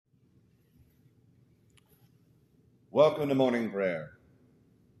Welcome to morning prayer.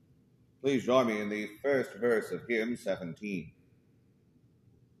 Please join me in the first verse of hymn 17.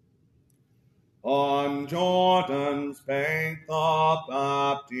 On Jordan's bank the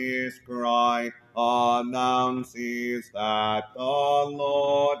Baptist cry announces that the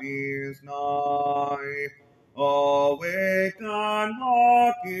Lord is nigh. Awake and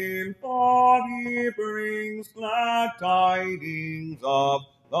hearken, for he brings glad tidings of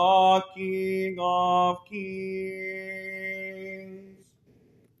the King of Kings.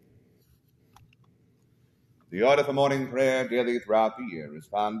 The order for morning prayer daily throughout the year is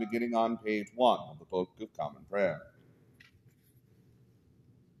found beginning on page 1 of the Book of Common Prayer.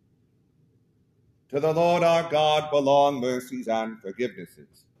 To the Lord our God belong mercies and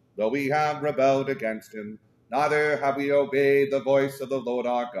forgivenesses. Though we have rebelled against him, neither have we obeyed the voice of the Lord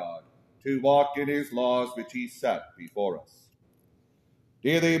our God, to walk in his laws which he set before us.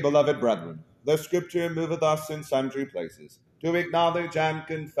 Dearly beloved brethren, the Scripture moveth us in sundry places to acknowledge and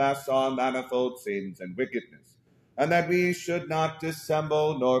confess our manifold sins and wickedness, and that we should not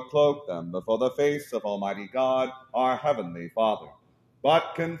dissemble nor cloak them before the face of Almighty God, our heavenly Father,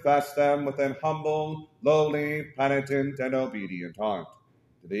 but confess them with an humble, lowly, penitent, and obedient heart,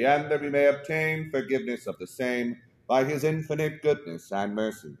 to the end that we may obtain forgiveness of the same by his infinite goodness and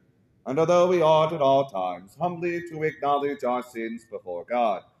mercy. And although we ought at all times humbly to acknowledge our sins before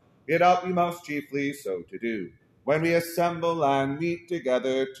God, yet ought we most chiefly so to do, when we assemble and meet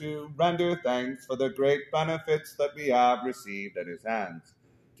together to render thanks for the great benefits that we have received at his hands,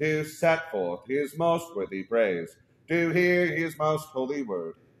 to set forth his most worthy praise, to hear his most holy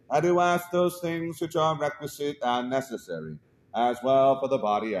word, and to ask those things which are requisite and necessary, as well for the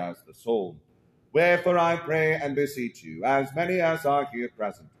body as the soul. Wherefore I pray and beseech you, as many as are here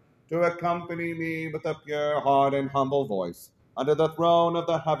present, to accompany me with a pure heart and humble voice under the throne of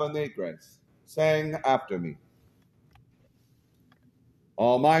the heavenly grace, saying after me,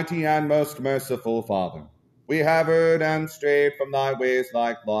 Almighty and most merciful Father, we have erred and strayed from thy ways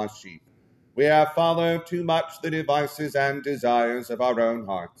like lost sheep. We have followed too much the devices and desires of our own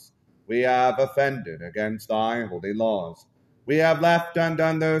hearts. We have offended against thy holy laws. We have left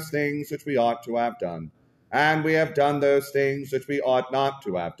undone those things which we ought to have done, and we have done those things which we ought not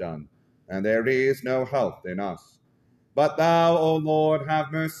to have done, and there is no health in us. But thou, O Lord,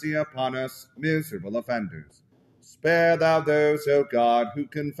 have mercy upon us, miserable offenders. Spare thou those, O God, who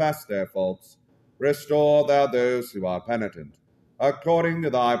confess their faults. Restore thou those who are penitent, according to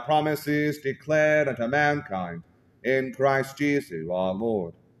thy promises declared unto mankind in Christ Jesus our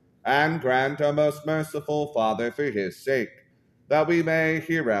Lord. And grant, O most merciful Father, for his sake, that we may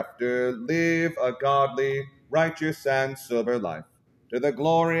hereafter live a godly, righteous, and sober life, to the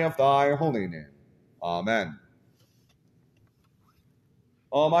glory of thy holy name. Amen.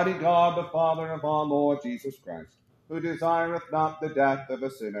 Almighty God, the Father of our Lord Jesus Christ, who desireth not the death of a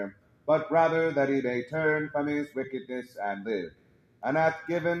sinner, but rather that he may turn from his wickedness and live, and hath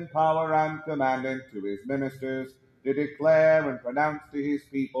given power and commandment to his ministers to declare and pronounce to his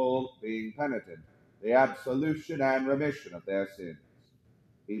people, being penitent, the absolution and remission of their sins.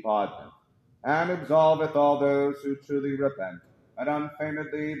 He pardoneth and absolveth all those who truly repent and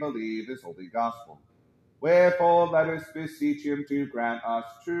unfeignedly believe his holy gospel. Wherefore let us beseech him to grant us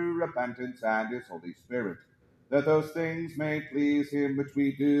true repentance and his Holy Spirit, that those things may please him which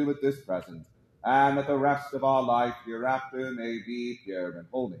we do at this present, and that the rest of our life hereafter may be pure and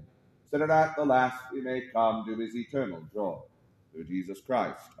holy, so that at the last we may come to his eternal joy. Through Jesus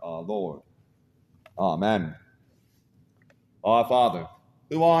Christ our Lord. Amen. Our Father,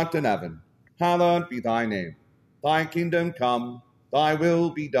 who art in heaven, hallowed be thy name. Thy kingdom come, thy will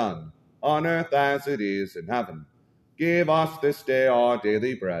be done, on earth as it is in heaven. Give us this day our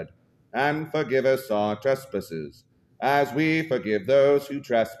daily bread, and forgive us our trespasses, as we forgive those who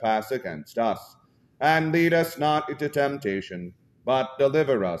trespass against us. And lead us not into temptation, but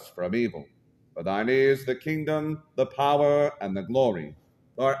deliver us from evil. For thine is the kingdom, the power, and the glory,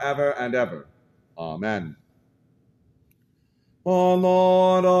 forever and ever. Amen. O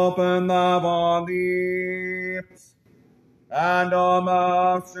Lord, open thou our lips, and our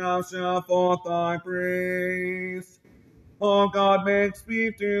mouth shall shout forth thy praise. O God, make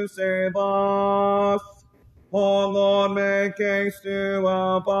speed to save us. O Lord, make haste to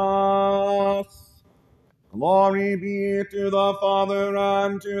help us. Glory be to the Father,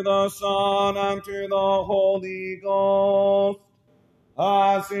 and to the Son, and to the Holy Ghost,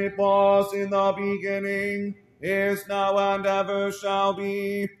 as it was in the beginning, is now, and ever shall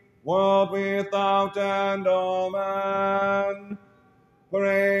be, world without end. Amen.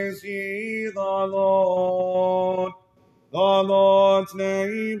 Praise ye the Lord. The Lord's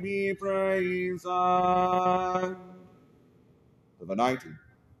name be praised. the 90.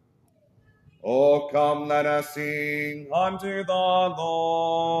 O come, let us sing unto the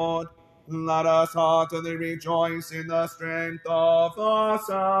Lord. Let us heartily rejoice in the strength of our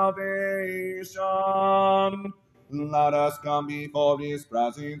salvation. Let us come before his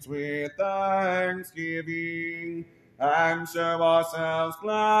presence with thanksgiving, and show ourselves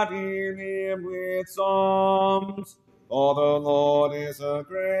glad in him with psalms. For the Lord is a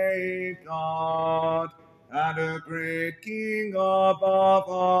great God, and a great King above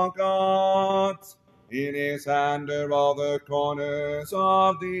all gods. In his hand are all the corners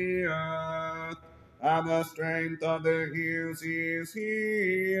of the earth, and the strength of the hills is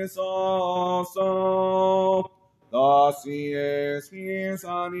his also. The sea is his,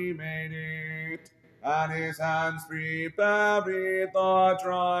 and he made it, and his hands prepared the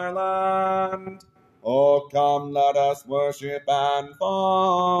dry land. O come, let us worship and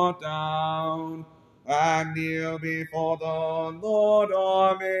fall down, and kneel before the Lord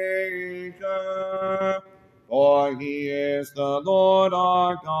our Maker. For he is the Lord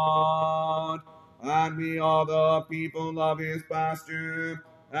our God, and we are the people of his pasture,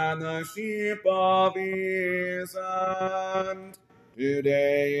 and the sheep of his hand.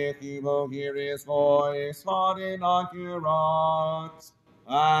 Today, if you will hear his voice, harden not your hearts,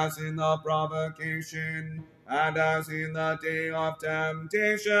 as in the provocation, and as in the day of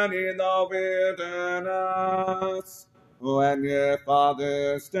temptation in the wilderness, when your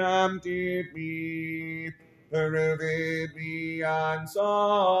fathers tempted me, proved me, and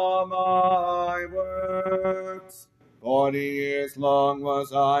saw my works. 40 years long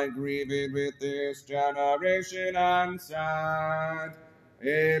was I grieved with this generation, and sad.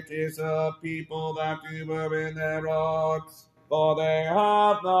 It is a people that do in their wrongs, for they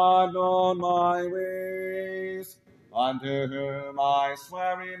have not known my ways. Unto whom I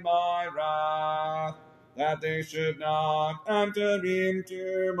swear in my wrath, that they should not enter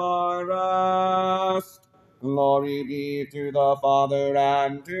into my rest. Glory be to the Father,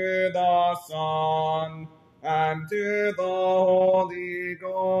 and to the Son, and to the Holy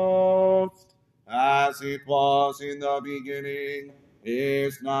Ghost, as it was in the beginning,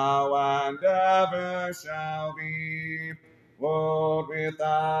 is now, and ever shall be, world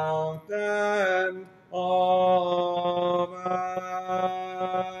without end. Amen.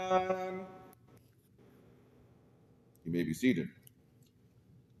 You may be seated.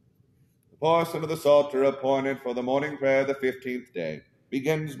 The portion of the Psalter appointed for the morning prayer the 15th day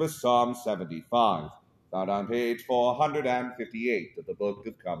begins with Psalm 75, found on page 458 of the Book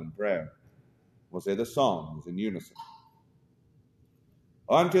of Common Prayer. We'll say the Psalms in unison.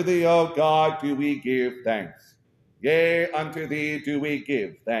 Unto thee, O God, do we give thanks. Yea, unto thee do we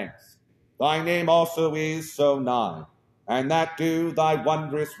give thanks. Thy name also is so nigh, and that do thy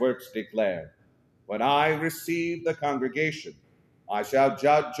wondrous works declare. When I receive the congregation, I shall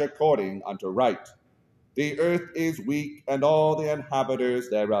judge according unto right. The earth is weak, and all the inhabitants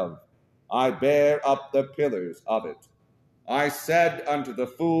thereof. I bear up the pillars of it. I said unto the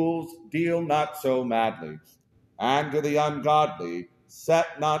fools, deal not so madly, and to the ungodly,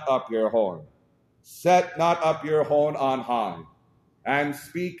 set not up your horn. Set not up your horn on high, and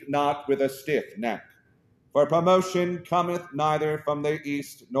speak not with a stiff neck. For promotion cometh neither from the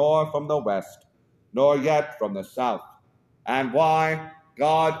east, nor from the west, nor yet from the south. And why?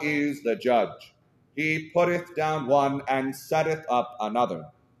 God is the judge. He putteth down one, and setteth up another.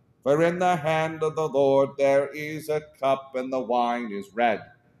 For in the hand of the Lord there is a cup, and the wine is red.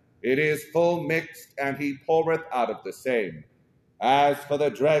 It is full mixed, and he poureth out of the same. As for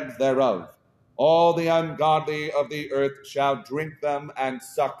the dregs thereof, all the ungodly of the earth shall drink them and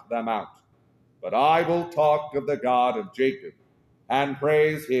suck them out. But I will talk of the God of Jacob, and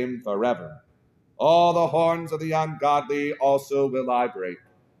praise him forever. All the horns of the ungodly also will I break,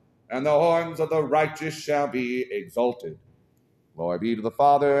 and the horns of the righteous shall be exalted. Glory be to the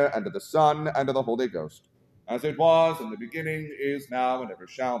Father, and to the Son, and to the Holy Ghost, as it was in the beginning, is now, and ever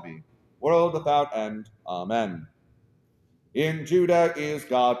shall be, world without end. Amen. In Judah is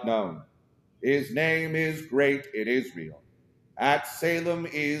God known. His name is great in Israel. At Salem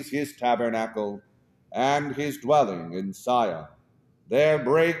is his tabernacle, and his dwelling in Sion. There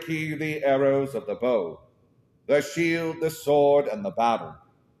brake he the arrows of the bow, the shield, the sword, and the battle.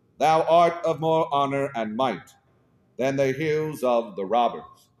 Thou art of more honor and might than the hills of the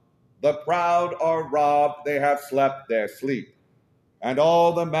robbers. The proud are robbed, they have slept their sleep, and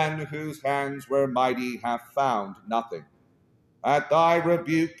all the men whose hands were mighty have found nothing. At thy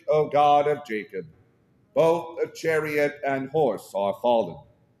rebuke, O God of Jacob, both a chariot and horse are fallen.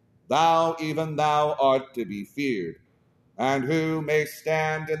 Thou, even thou, art to be feared, and who may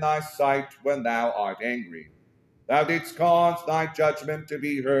stand in thy sight when thou art angry? Thou didst cause thy judgment to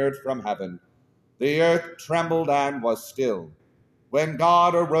be heard from heaven. The earth trembled and was still, when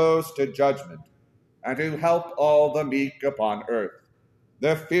God arose to judgment, and to help all the meek upon earth.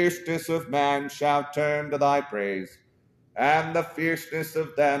 The fierceness of man shall turn to thy praise, and the fierceness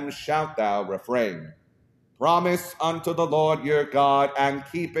of them shalt thou refrain. Promise unto the Lord your God, and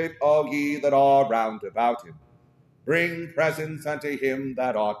keep it, all ye that are round about him. Bring presents unto him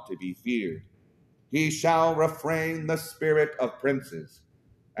that ought to be feared. He shall refrain the spirit of princes,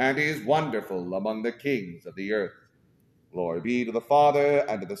 and is wonderful among the kings of the earth. Glory be to the Father,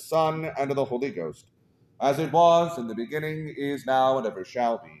 and to the Son, and to the Holy Ghost, as it was in the beginning, is now, and ever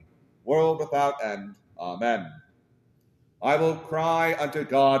shall be, world without end. Amen. I will cry unto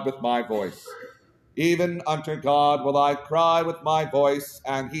God with my voice. Even unto God will I cry with my voice,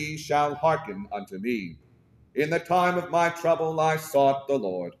 and he shall hearken unto me. In the time of my trouble I sought the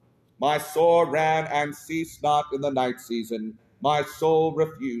Lord. My soul ran and ceased not in the night season. My soul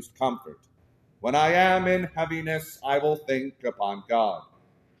refused comfort. When I am in heaviness, I will think upon God.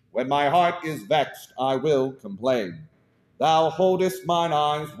 When my heart is vexed, I will complain. Thou holdest mine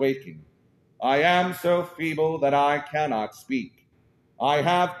eyes waking. I am so feeble that I cannot speak. I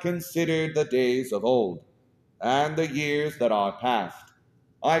have considered the days of old, and the years that are past.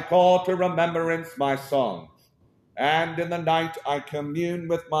 I call to remembrance my songs, and in the night I commune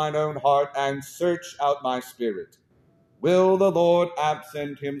with mine own heart, and search out my spirit. Will the Lord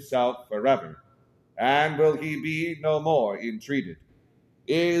absent himself forever? And will he be no more entreated?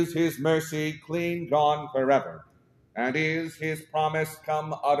 Is his mercy clean gone forever? And is his promise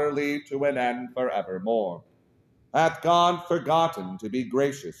come utterly to an end forevermore? Hath God forgotten to be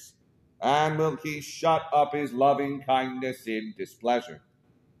gracious? And will he shut up his loving kindness in displeasure?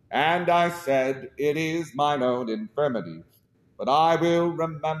 And I said, it is mine own infirmity, but I will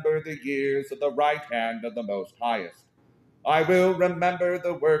remember the years of the right hand of the Most Highest. I will remember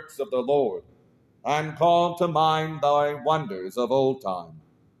the works of the Lord, and call to mind thy wonders of old time.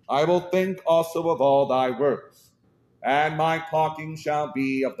 I will think also of all thy works, and my talking shall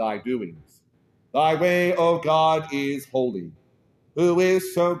be of thy doings. Thy way, O God, is holy. Who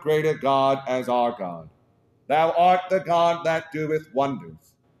is so great a God as our God? Thou art the God that doeth wonders,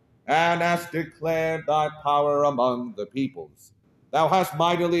 and hast declared thy power among the peoples. Thou hast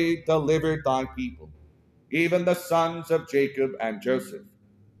mightily delivered thy people, even the sons of Jacob and Joseph.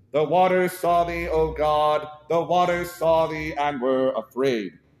 The waters saw thee, O God, the waters saw thee and were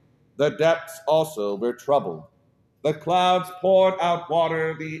afraid. The depths also were troubled. The clouds poured out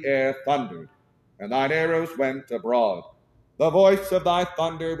water, the air thundered, and thine arrows went abroad. The voice of thy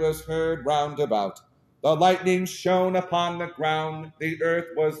thunder was heard round about. The lightning shone upon the ground, the earth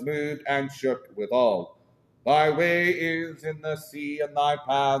was moved and shook withal. Thy way is in the sea, and thy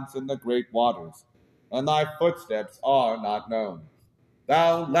paths in the great waters, and thy footsteps are not known.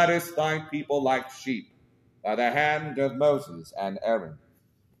 Thou leddest thy people like sheep by the hand of Moses and Aaron.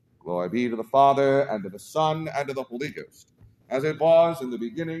 Glory be to the Father, and to the Son, and to the Holy Ghost, as it was in the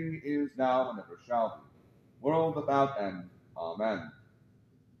beginning, is now, and ever shall be, world without end. Amen.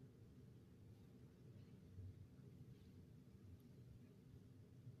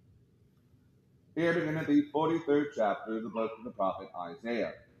 Here beginneth the 43rd chapter of the book of the prophet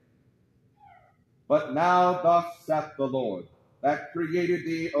Isaiah. But now thus saith the Lord, that created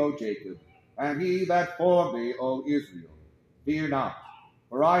thee, O Jacob, and he that formed thee, O Israel, fear not,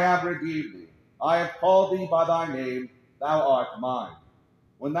 for I have redeemed thee. I have called thee by thy name, thou art mine.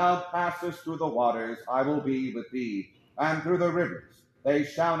 When thou passest through the waters, I will be with thee, and through the rivers, they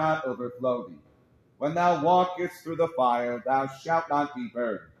shall not overflow thee. When thou walkest through the fire, thou shalt not be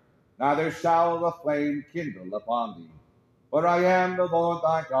burned, neither shall the flame kindle upon thee. For I am the Lord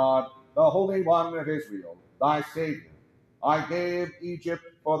thy God, the Holy One of Israel, thy Savior. I gave Egypt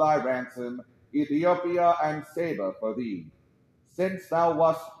for thy ransom, Ethiopia and Seba for thee. Since thou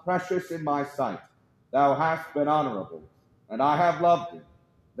wast precious in my sight, thou hast been honorable, and I have loved thee.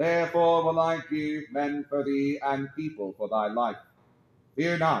 Therefore will I give men for thee, and people for thy life.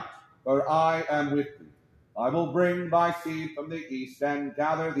 Fear not, for I am with thee. I will bring thy seed from the east, and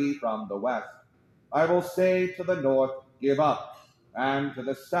gather thee from the west. I will say to the north, give up, and to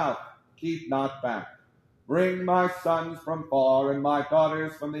the south, keep not back. Bring my sons from far, and my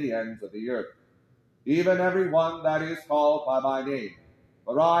daughters from the ends of the earth, even every one that is called by my name.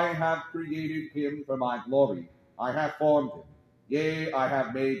 For I have created him for my glory. I have formed him. Yea, I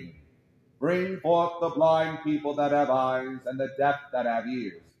have made him. Bring forth the blind people that have eyes, and the deaf that have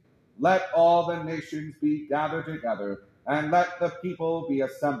ears. Let all the nations be gathered together, and let the people be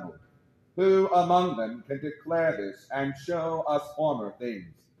assembled. Who among them can declare this, and show us former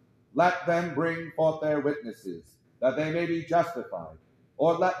things? Let them bring forth their witnesses, that they may be justified,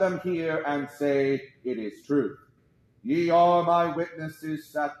 or let them hear and say, It is truth. Ye are my witnesses,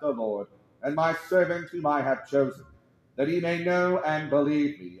 saith the Lord, and my servant whom I have chosen, that he may know and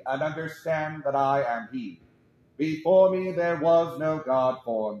believe me, and understand that I am he. Before me there was no God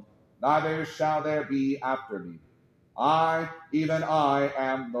formed, neither shall there be after me. I, even I,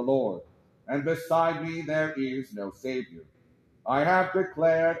 am the Lord, and beside me there is no Savior. I have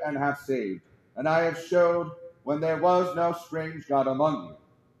declared and have saved, and I have showed when there was no strange God among you.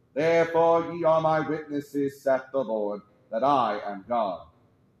 Therefore ye are my witnesses, saith the Lord, that I am God.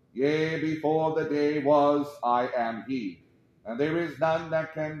 Yea, before the day was, I am he, and there is none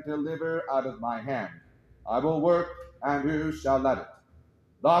that can deliver out of my hand. I will work, and who shall let it?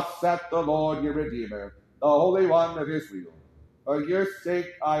 Thus saith the Lord your Redeemer, the Holy One of Israel. For your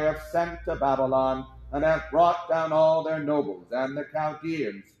sake I have sent to Babylon, and have brought down all their nobles, and the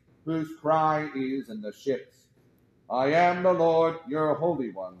Chaldeans, whose cry is in the ships. I am the Lord, your Holy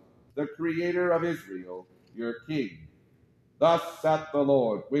One, the Creator of Israel, your King. Thus saith the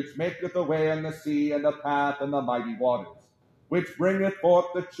Lord, which maketh a way in the sea, and a path in the mighty waters, which bringeth forth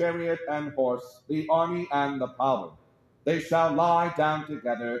the chariot and horse, the army and the power. They shall lie down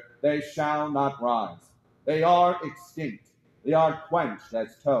together, they shall not rise. They are extinct, they are quenched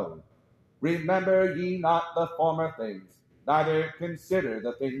as tow. Remember ye not the former things, neither consider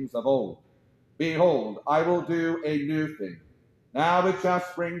the things of old. Behold, I will do a new thing. Now it shall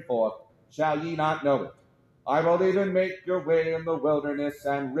spring forth, shall ye not know it? I will even make your way in the wilderness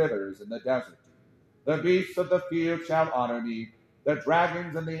and rivers in the desert. The beasts of the field shall honor me, the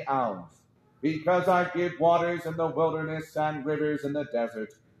dragons and the owls, because I give waters in the wilderness and rivers in the desert,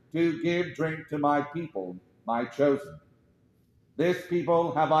 to give drink to my people, my chosen. This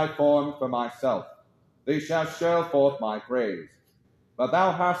people have I formed for myself. They shall show forth my praise. But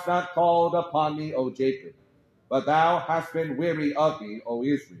thou hast not called upon me, O Jacob, but thou hast been weary of me, O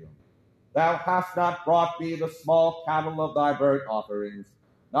Israel. Thou hast not brought me the small cattle of thy burnt offerings,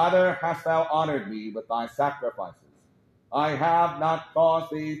 neither hast thou honored me with thy sacrifices. I have not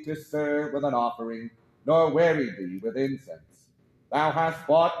caused thee to serve with an offering, nor wearied thee with incense. Thou hast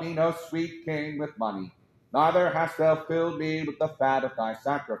bought me no sweet cane with money, neither hast thou filled me with the fat of thy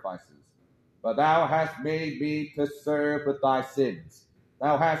sacrifices. But thou hast made me to serve with thy sins.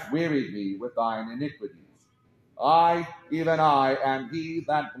 Thou hast wearied me with thine iniquities. I, even I, am he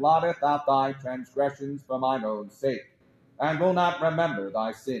that blotteth out thy transgressions for mine own sake, and will not remember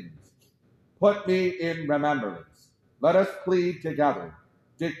thy sins. Put me in remembrance. Let us plead together.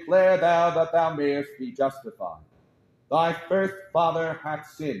 Declare thou that thou mayest be justified. Thy first father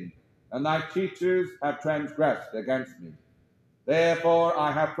hath sinned, and thy teachers have transgressed against me. Therefore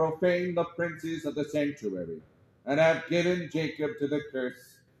I have profaned the princes of the sanctuary, and have given Jacob to the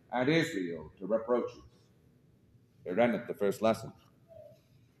curse, and Israel to reproaches. Here endeth the first lesson.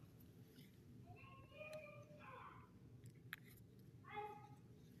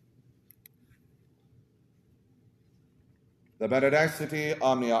 The Benedicite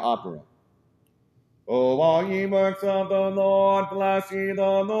Omnia Opera. O all ye works of the Lord, bless ye the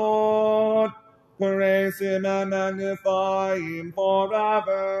Lord. Praise him and magnify him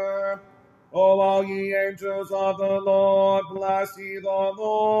forever. O all ye angels of the Lord, bless ye the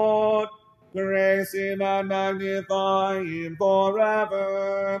Lord. Praise him and magnify him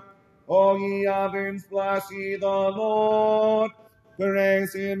forever. O ye heavens, bless ye the Lord.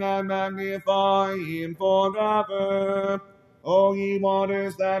 Praise him and magnify him forever. O ye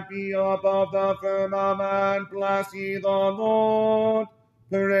waters that be above the firmament, bless ye the Lord.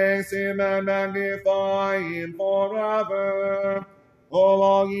 Praise him and magnify him forever. O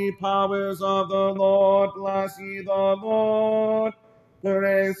all ye powers of the Lord, bless ye the Lord.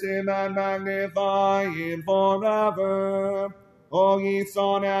 Praise him and magnify him forever. O ye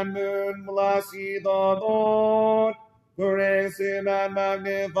sun and moon, bless ye the Lord. Praise him and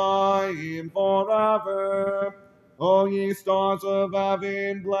magnify him forever. O ye stars of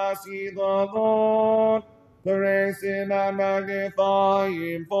heaven, bless ye the Lord. Praise him and magnify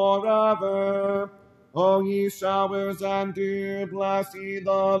him forever. O ye showers and dew, bless ye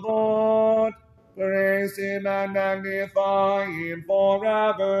the Lord. Praise him and magnify him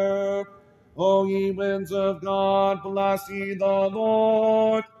forever. O ye winds of God, bless ye the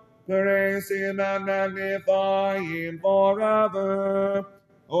Lord. Praise him and magnify him forever.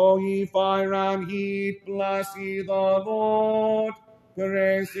 O ye fire and heat, bless ye the Lord.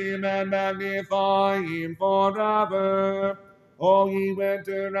 Praise him and magnify him forever. O ye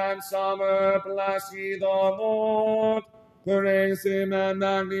winter and summer, bless ye the Lord. Praise him and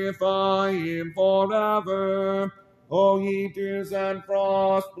magnify him forever. O ye dews and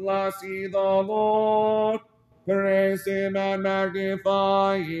frost, bless ye the Lord. Praise him and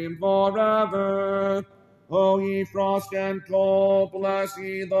magnify him forever. O ye frost and cold, bless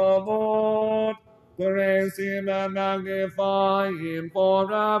ye the Lord. Praise him and magnify him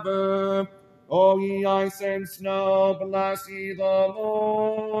forever. O ye ice and snow, bless ye the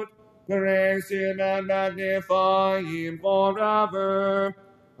Lord. Praise him and magnify him forever.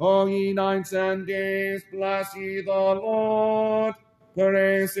 O ye nights and days, bless ye the Lord.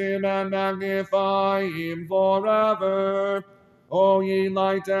 Praise him and magnify him forever. O ye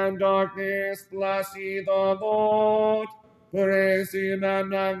light and darkness, bless ye the Lord. Praise him and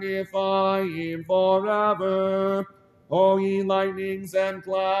magnify him forever. O ye lightnings and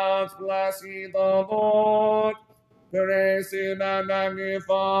clouds, bless ye the Lord. Praise him and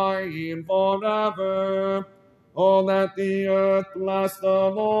magnify him forever. O let the earth bless the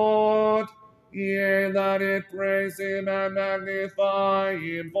Lord. Yea, let it praise him and magnify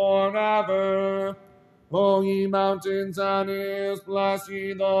him forever. O ye mountains and hills, bless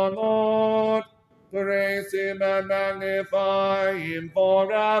ye the Lord. Praise him and magnify him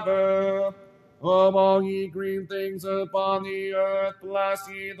forever. O all ye green things upon the earth, bless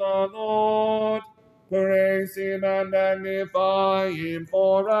ye the Lord. Praise him and magnify him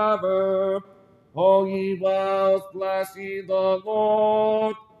forever. O ye wells, bless ye the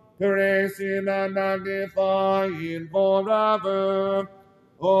Lord. Praise him and magnify him forever.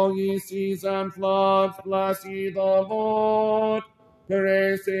 O ye seas and floods, bless ye the Lord.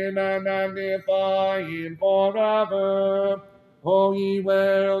 Praise him and magnify him forever. O ye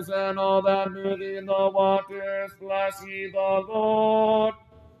whales and all that move in the waters, bless ye the Lord.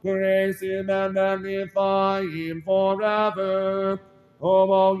 Praise him and magnify him forever.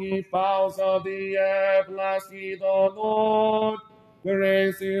 O all ye fowls of the air, bless ye the Lord.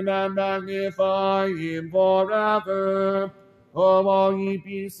 Praise him and magnify him forever. O all ye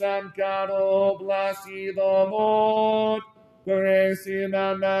beasts and cattle, bless ye the Lord. Praise him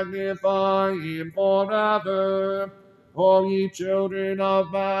and magnify him forever. O ye children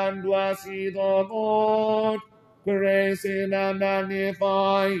of man, bless ye the Lord. Praise him and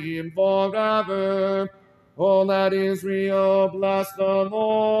magnify him forever. O let Israel bless the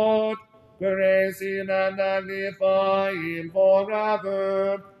Lord. Praise him and magnify him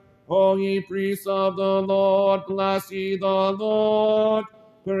forever. O ye priests of the Lord, bless ye the Lord.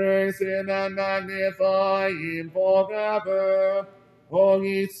 Praise him and magnify him forever. O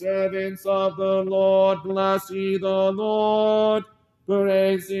ye servants of the Lord, bless ye the Lord.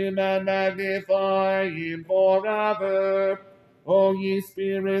 Praise him and magnify him forever. O ye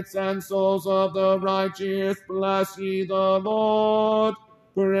spirits and souls of the righteous, bless ye the Lord.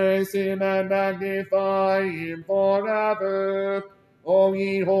 Praise him and magnify him forever. O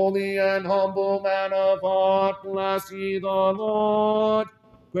ye holy and humble man of heart, bless ye the Lord.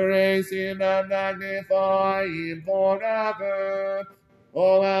 Praise him and magnify him forever.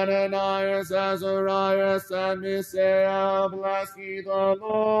 O Ananias, Azarias, and Mishael, bless ye the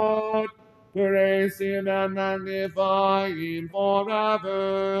Lord. Praise him and magnify him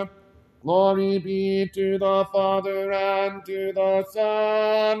forever. Glory be to the Father, and to the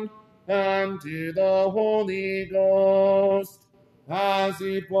Son, and to the Holy Ghost, as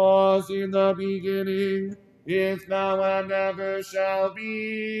it was in the beginning, is now, and ever shall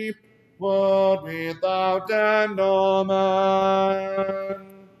be, world without end. Amen.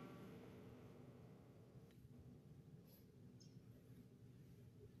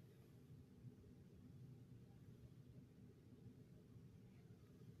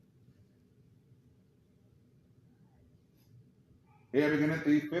 Here beginneth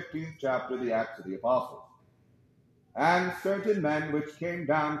the 15th chapter of the Acts of the Apostles. And certain men which came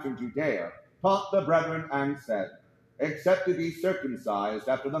down from Judea taught the brethren and said, Except to be circumcised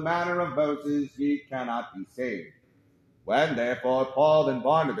after the manner of Moses, ye cannot be saved. When therefore Paul and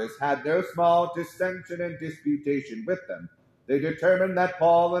Barnabas had no small dissension and disputation with them, they determined that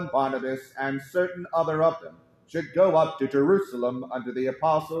Paul and Barnabas and certain other of them should go up to Jerusalem unto the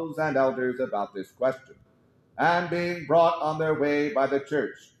apostles and elders about this question. And being brought on their way by the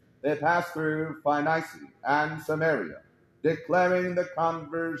church, they passed through Phoenicia and Samaria, declaring the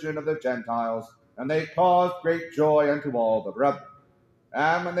conversion of the Gentiles, and they caused great joy unto all the brethren.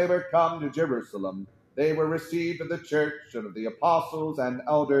 And when they were come to Jerusalem, they were received of the church and of the apostles and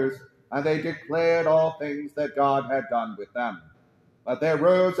elders, and they declared all things that God had done with them. But there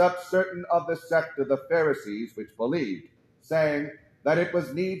rose up certain of the sect of the Pharisees which believed, saying that it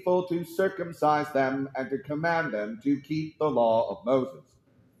was needful to circumcise them and to command them to keep the law of Moses.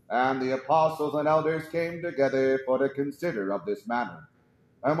 And the apostles and elders came together for to consider of this matter.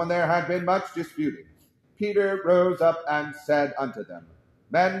 And when there had been much disputing, Peter rose up and said unto them,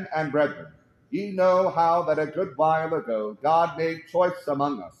 Men and brethren, Ye know how that a good while ago God made choice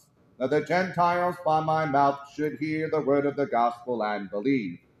among us, that the Gentiles by my mouth should hear the word of the gospel and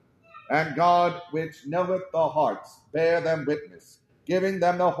believe. And God, which knoweth the hearts, bear them witness, giving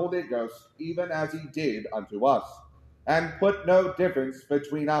them the Holy Ghost, even as he did unto us, and put no difference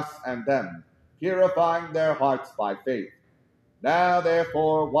between us and them, purifying their hearts by faith. Now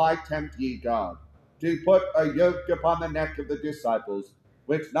therefore why tempt ye God, to put a yoke upon the neck of the disciples,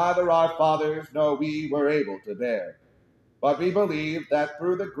 which neither our fathers nor we were able to bear? But we believe that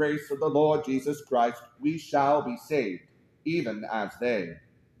through the grace of the Lord Jesus Christ we shall be saved, even as they.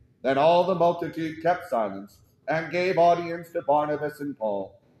 Then all the multitude kept silence, and gave audience to Barnabas and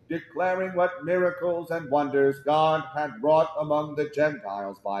Paul, declaring what miracles and wonders God had wrought among the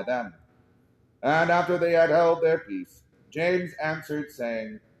Gentiles by them. And after they had held their peace, James answered,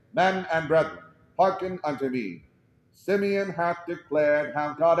 saying, Men and brethren, hearken unto me. Simeon hath declared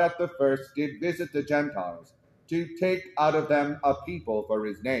how God at the first did visit the Gentiles, to take out of them a people for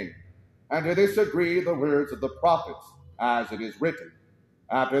his name. And to this agree the words of the prophets, as it is written,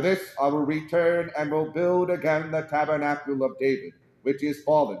 After this I will return and will build again the tabernacle of David, which is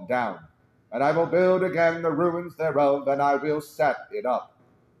fallen down. And I will build again the ruins thereof, and I will set it up,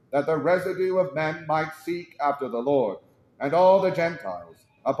 that the residue of men might seek after the Lord, and all the Gentiles,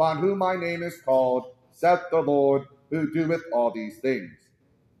 upon whom my name is called, saith the Lord, who doeth all these things.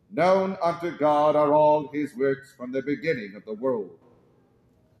 Known unto God are all his works from the beginning of the world.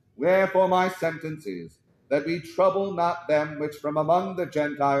 Wherefore my sentence is, that we trouble not them which from among the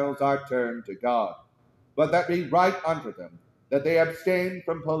Gentiles are turned to God, but that we write unto them, that they abstain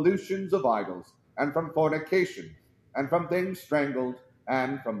from pollutions of idols, and from fornication, and from things strangled,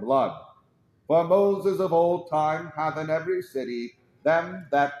 and from blood. For Moses of old time hath in every city them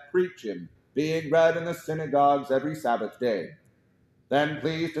that preach him, being read in the synagogues every Sabbath day. Then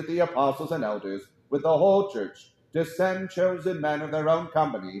pleased it the apostles and elders, with the whole church, to send chosen men of their own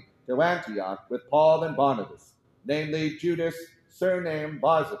company to Antioch with Paul and Barnabas, namely Judas, surnamed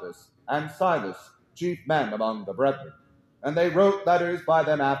Barsabas, and Silas, chief men among the brethren. And they wrote letters by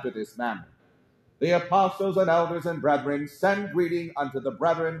them after this manner. The apostles and elders and brethren send greeting unto the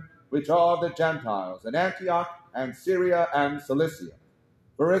brethren which are the Gentiles in Antioch and Syria and Cilicia.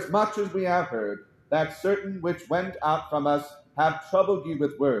 For as much as we have heard that certain which went out from us have troubled you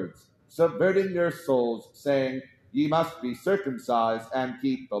with words, subverting your souls, saying, Ye must be circumcised and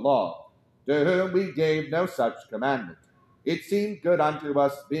keep the law, to whom we gave no such commandment. It seemed good unto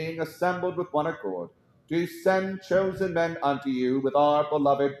us, being assembled with one accord, to send chosen men unto you with our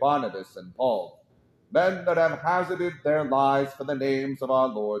beloved Barnabas and Paul, men that have hazarded their lives for the names of our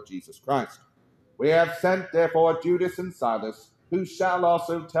Lord Jesus Christ. We have sent therefore Judas and Silas, who shall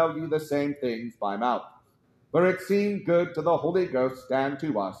also tell you the same things by mouth. For it seemed good to the Holy Ghost and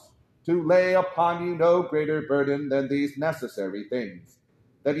to us to lay upon you no greater burden than these necessary things,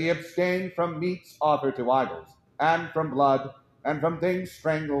 that ye abstain from meats offered to idols, and from blood, and from things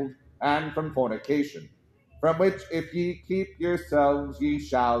strangled, and from fornication, from which if ye keep yourselves ye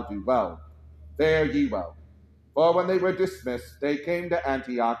shall do well. Fare ye well. For when they were dismissed, they came to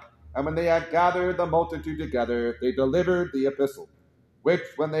Antioch, and when they had gathered the multitude together, they delivered the epistle, which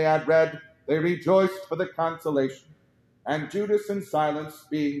when they had read, they rejoiced for the consolation. And Judas and Silas,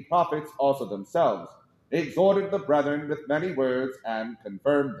 being prophets also themselves, exhorted the brethren with many words, and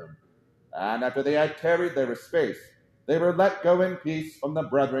confirmed them. And after they had tarried there a space, they were let go in peace from the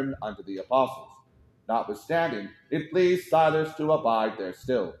brethren unto the apostles. Notwithstanding, it pleased Silas to abide there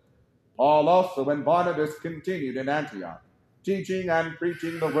still. Paul also and Barnabas continued in Antioch, teaching and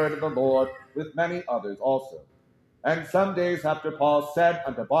preaching the word of the Lord with many others also. And some days after Paul said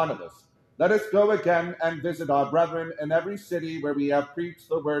unto Barnabas, Let us go again and visit our brethren in every city where we have preached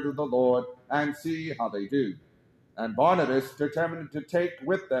the word of the Lord, and see how they do. And Barnabas determined to take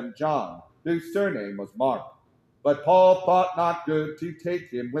with them John, whose surname was Mark. But Paul thought not good to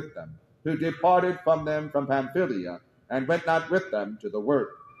take him with them, who departed from them from Pamphylia, and went not with them to the work.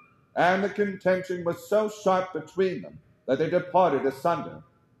 And the contention was so sharp between them, that they departed asunder,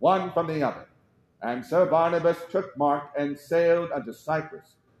 one from the other. And so Barnabas took Mark and sailed unto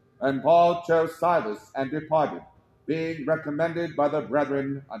Cyprus. And Paul chose Silas and departed, being recommended by the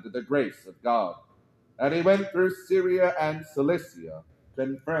brethren unto the grace of God. And he went through Syria and Cilicia,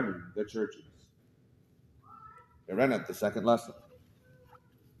 confirming the churches. Here endeth the second lesson.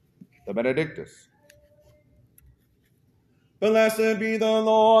 The Benedictus. Blessed be the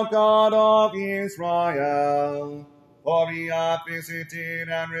Lord God of Israel, for he hath visited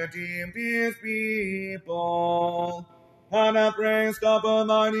and redeemed his people, and hath raised up a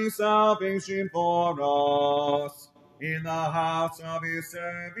mighty salvation for us, in the house of his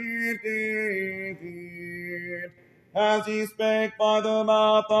servant David, as he spake by the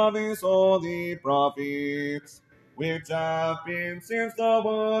mouth of his holy prophets, which have been since the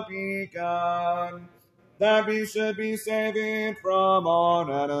world began, that we should be saved from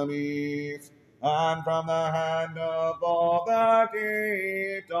our enemies, and from the hand of all that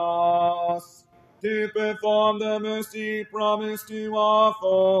hate us, to perform the mercy promised to our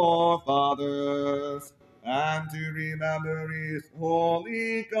forefathers, and to remember his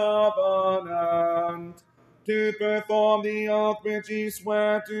holy covenant, to perform the oath which he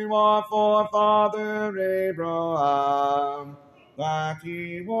sware to our forefather Abraham, that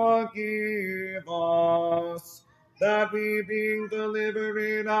he would give us, that we, being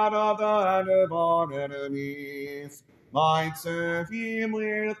delivered out of the hand of our enemies, might serve him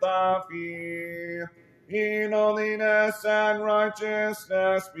without fear, in holiness and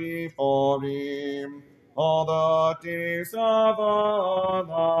righteousness before him, all the days of our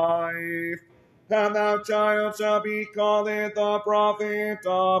life. And thou, child, shalt be called the prophet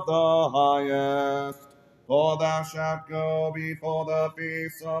of the highest. For thou shalt go before the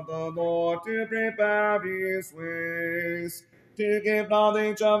face of the Lord to prepare his ways, to give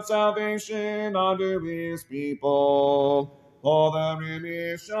knowledge of salvation unto his people, for the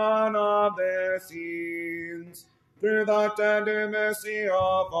remission of their sins, through the tender mercy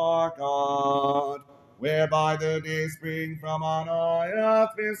of our God, whereby the day spring from on high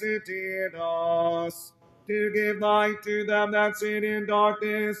hath visited us, to give light to them that sit in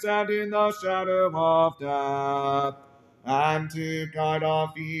darkness and in the shadow of death, and to guide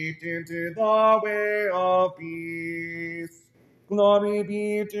our feet into the way of peace. Glory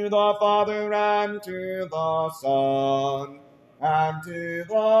be to the Father, and to the Son, and to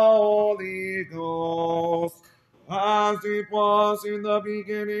the Holy Ghost, as it was in the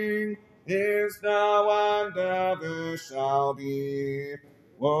beginning, is now, and ever shall be,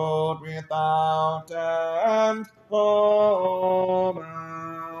 world without end. Amen.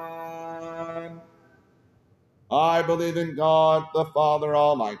 I believe in God, the Father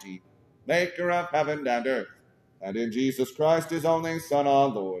Almighty, maker of heaven and earth, and in Jesus Christ, his only Son, our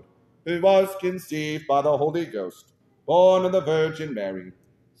Lord, who was conceived by the Holy Ghost, born of the Virgin Mary,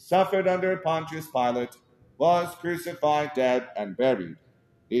 suffered under Pontius Pilate, was crucified, dead, and buried.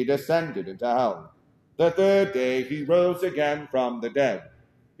 He descended into hell. The third day he rose again from the dead.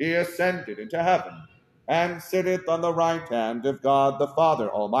 He ascended into heaven, and sitteth on the right hand of God the Father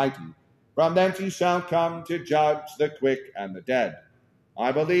Almighty. From thence he shall come to judge the quick and the dead.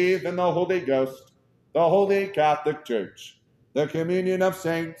 I believe in the Holy Ghost, the Holy Catholic Church, the communion of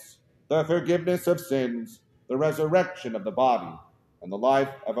saints, the forgiveness of sins, the resurrection of the body, and the life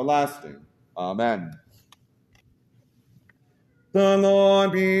everlasting. Amen. The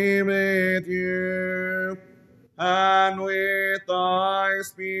Lord be with you, and with thy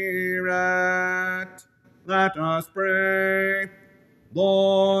spirit. Let us pray.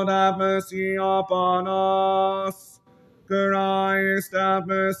 Lord, have mercy upon us. Christ, have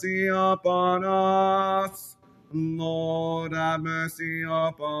mercy upon us. Lord, have mercy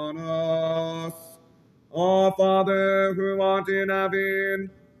upon us. Our Father, who art in heaven,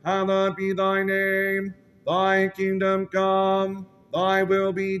 hallowed be thy name. Thy kingdom come, thy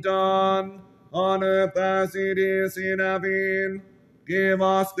will be done, on earth as it is in heaven. Give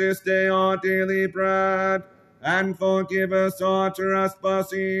us this day our daily bread, and forgive us our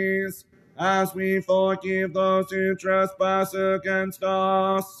trespasses, as we forgive those who trespass against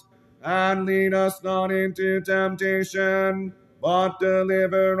us. And lead us not into temptation, but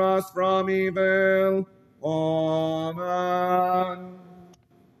deliver us from evil. Amen.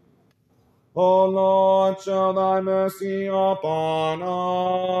 O Lord, show thy mercy upon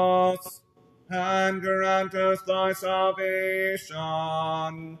us, and grant us thy salvation.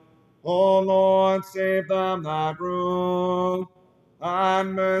 O Lord, save them that rule,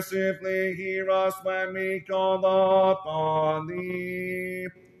 and mercifully hear us when we call upon thee.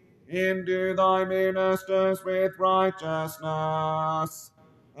 Endue thy ministers with righteousness,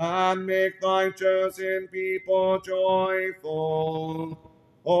 and make thy chosen people joyful.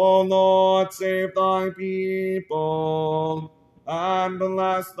 O Lord, save thy people, and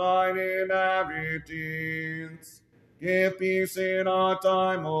bless thine inheritance. Give peace in our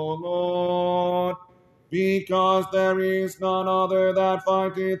time, O Lord, because there is none other that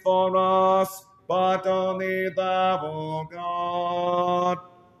fighteth for us, but only thou, O God.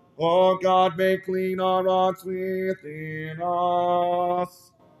 O God, make clean our hearts within us,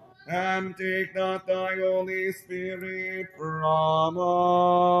 and take not thy Holy Spirit from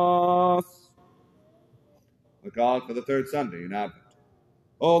us. The call for the third Sunday in Advent.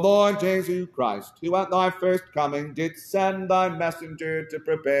 O Lord Jesus Christ, who at thy first coming didst send thy messenger to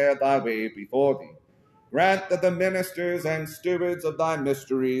prepare thy way before thee, grant that the ministers and stewards of thy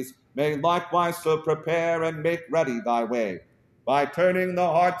mysteries may likewise so prepare and make ready thy way, by turning the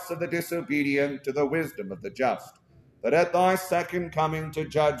hearts of the disobedient to the wisdom of the just, that at thy second coming to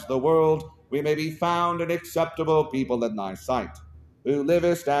judge the world we may be found an acceptable people in thy sight, who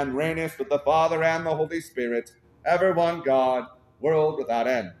livest and reignest with the Father and the Holy Spirit, ever one God, world without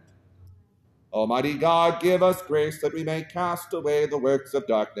end. Almighty God, give us grace that we may cast away the works of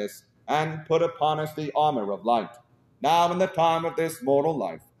darkness and put upon us the armor of light, now in the time of this mortal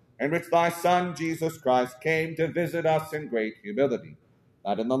life, in which thy Son Jesus Christ came to visit us in great humility,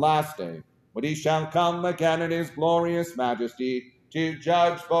 that in the last day, when he shall come again in his glorious majesty to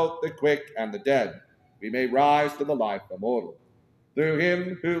judge both the quick and the dead, we may rise to the life immortal. Through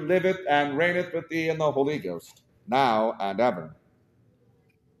him who liveth and reigneth with thee in the Holy Ghost, now and ever.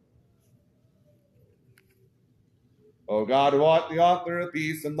 O God, who art the author of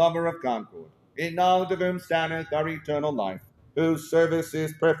peace and lover of concord, in knowledge of whom standeth our eternal life, whose service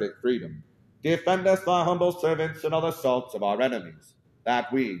is perfect freedom, defend us, thy humble servants, in all assaults of our enemies,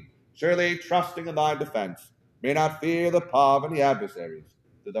 that we, surely trusting in thy defense, may not fear the power of any adversaries,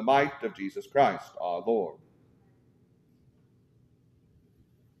 through the might of Jesus Christ our Lord.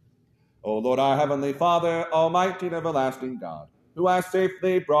 O Lord, our heavenly Father, almighty and everlasting God, who hast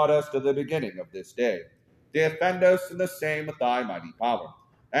safely brought us to the beginning of this day, defend us in the same with thy mighty power,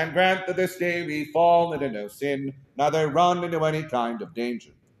 and grant that this day we fall into no sin, neither run into any kind of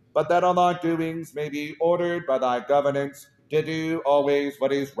danger, but that all our doings may be ordered by thy governance to do always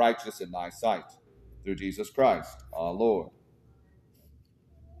what is righteous in thy sight. Through Jesus Christ our Lord.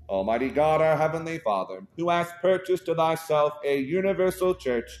 Almighty God, our heavenly Father, who hast purchased to thyself a universal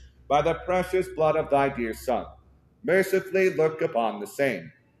church by the precious blood of thy dear Son, mercifully look upon the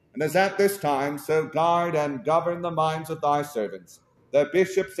same, and as at this time so guard and govern the minds of thy servants, the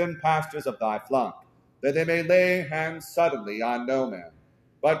bishops and pastors of thy flock, that they may lay hands suddenly on no man,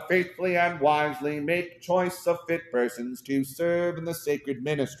 but faithfully and wisely make choice of fit persons to serve in the sacred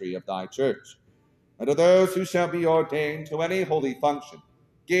ministry of thy church. And to those who shall be ordained to any holy function,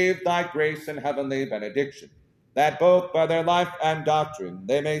 give thy grace and heavenly benediction, that both by their life and doctrine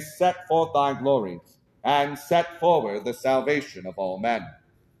they may set forth thy glory, and set forward the salvation of all men.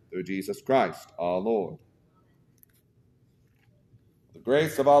 Through Jesus Christ our Lord. The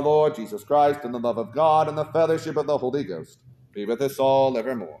grace of our Lord Jesus Christ, and the love of God, and the fellowship of the Holy Ghost be with us all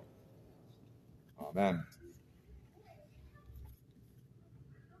evermore. Amen.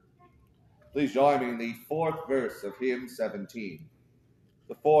 Please join me in the fourth verse of hymn 17.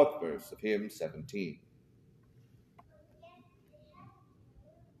 The fourth verse of hymn 17.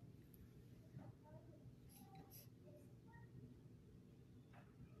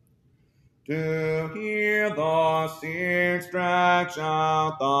 To hear the sick stretch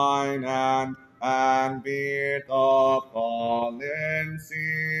out thine hand, and bid the fallen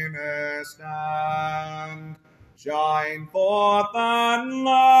sinner stand. Shine forth and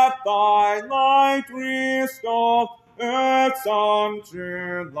let thy light restore earth's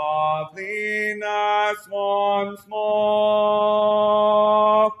untrue loveliness once more.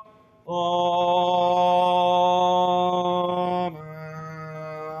 Oh,